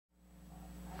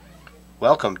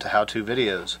Welcome to how-to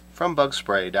videos from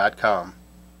bugspray.com.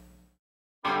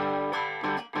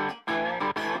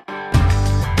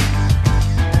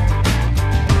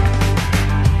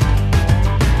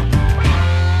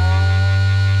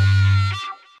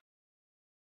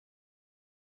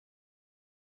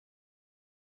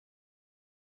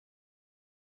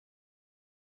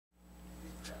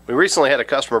 We recently had a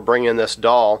customer bring in this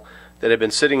doll that had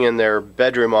been sitting in their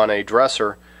bedroom on a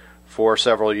dresser for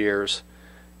several years.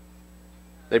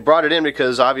 They brought it in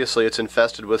because obviously it's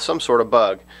infested with some sort of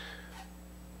bug.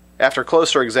 After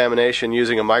closer examination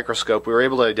using a microscope, we were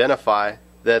able to identify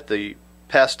that the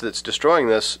pest that's destroying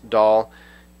this doll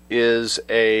is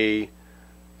a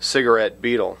cigarette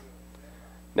beetle.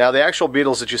 Now, the actual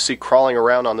beetles that you see crawling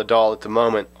around on the doll at the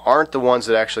moment aren't the ones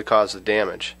that actually cause the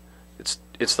damage.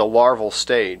 It's the larval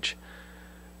stage.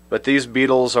 But these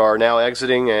beetles are now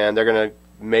exiting, and they're going to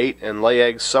mate and lay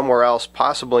eggs somewhere else,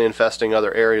 possibly infesting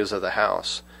other areas of the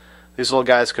house. These little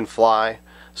guys can fly,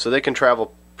 so they can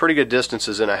travel pretty good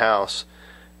distances in a house,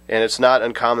 and it's not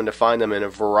uncommon to find them in a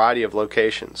variety of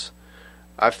locations.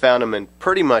 I've found them in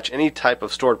pretty much any type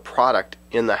of stored product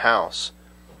in the house.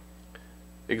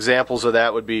 Examples of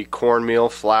that would be cornmeal,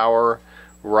 flour,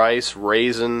 rice,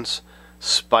 raisins,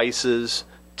 spices,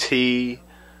 tea.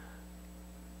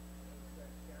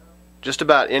 Just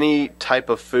about any type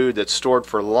of food that's stored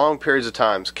for long periods of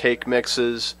time. Cake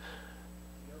mixes,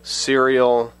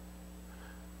 cereal,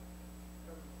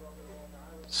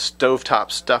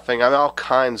 stovetop stuffing, all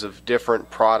kinds of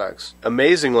different products.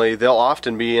 Amazingly, they'll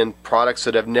often be in products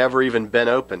that have never even been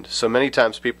opened. So many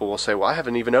times people will say, well, I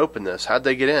haven't even opened this. How'd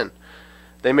they get in?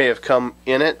 They may have come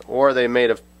in it, or they may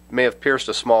have pierced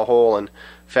a small hole and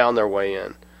found their way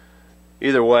in.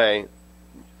 Either way,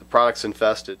 the product's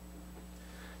infested.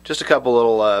 Just a couple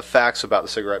little facts about the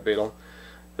cigarette beetle.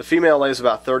 The female lays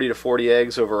about 30 to 40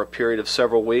 eggs over a period of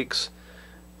several weeks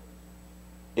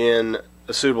in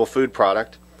a suitable food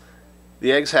product.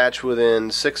 The eggs hatch within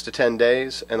 6 to 10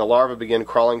 days, and the larvae begin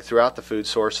crawling throughout the food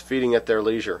source, feeding at their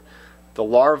leisure. The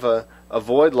larvae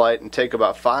avoid light and take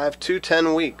about 5 to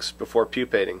 10 weeks before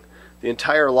pupating. The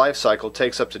entire life cycle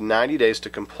takes up to 90 days to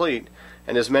complete,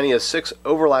 and as many as 6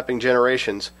 overlapping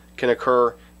generations can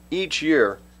occur each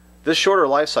year. This shorter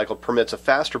life cycle permits a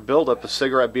faster buildup of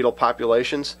cigarette beetle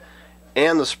populations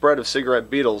and the spread of cigarette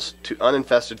beetles to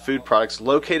uninfested food products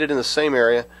located in the same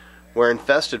area where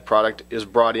infested product is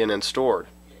brought in and stored.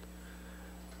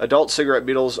 Adult cigarette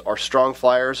beetles are strong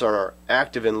flyers and are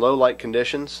active in low light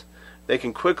conditions. They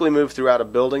can quickly move throughout a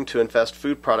building to infest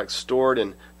food products stored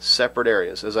in separate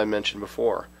areas, as I mentioned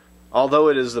before. Although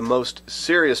it is the most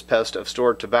serious pest of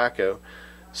stored tobacco,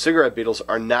 cigarette beetles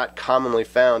are not commonly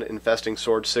found infesting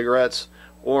stored cigarettes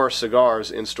or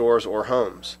cigars in stores or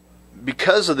homes.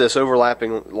 Because of this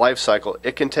overlapping life cycle,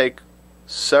 it can take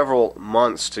several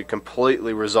months to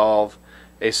completely resolve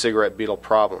a cigarette beetle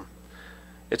problem.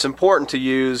 It's important to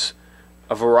use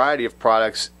a variety of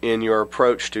products in your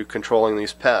approach to controlling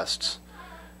these pests.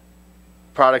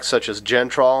 Products such as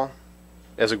Gentrol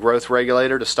as a growth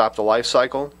regulator to stop the life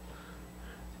cycle,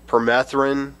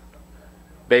 permethrin,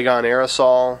 Bagon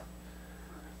aerosol,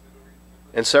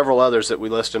 and several others that we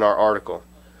list in our article.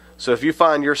 So if you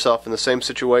find yourself in the same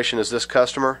situation as this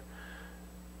customer,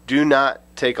 do not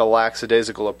take a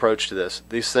lackadaisical approach to this.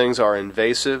 These things are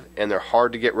invasive and they're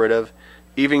hard to get rid of,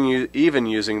 even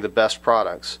using the best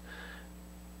products.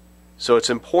 So it's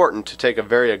important to take a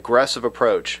very aggressive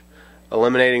approach,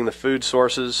 eliminating the food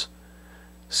sources,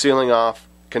 sealing off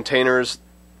containers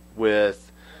with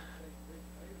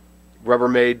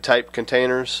Rubbermaid type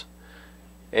containers,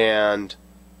 and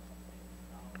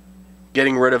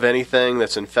getting rid of anything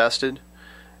that's infested.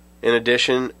 In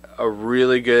addition, a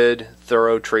really good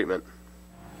thorough treatment.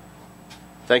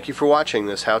 Thank you for watching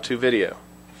this how-to video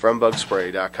from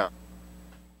bugspray.com.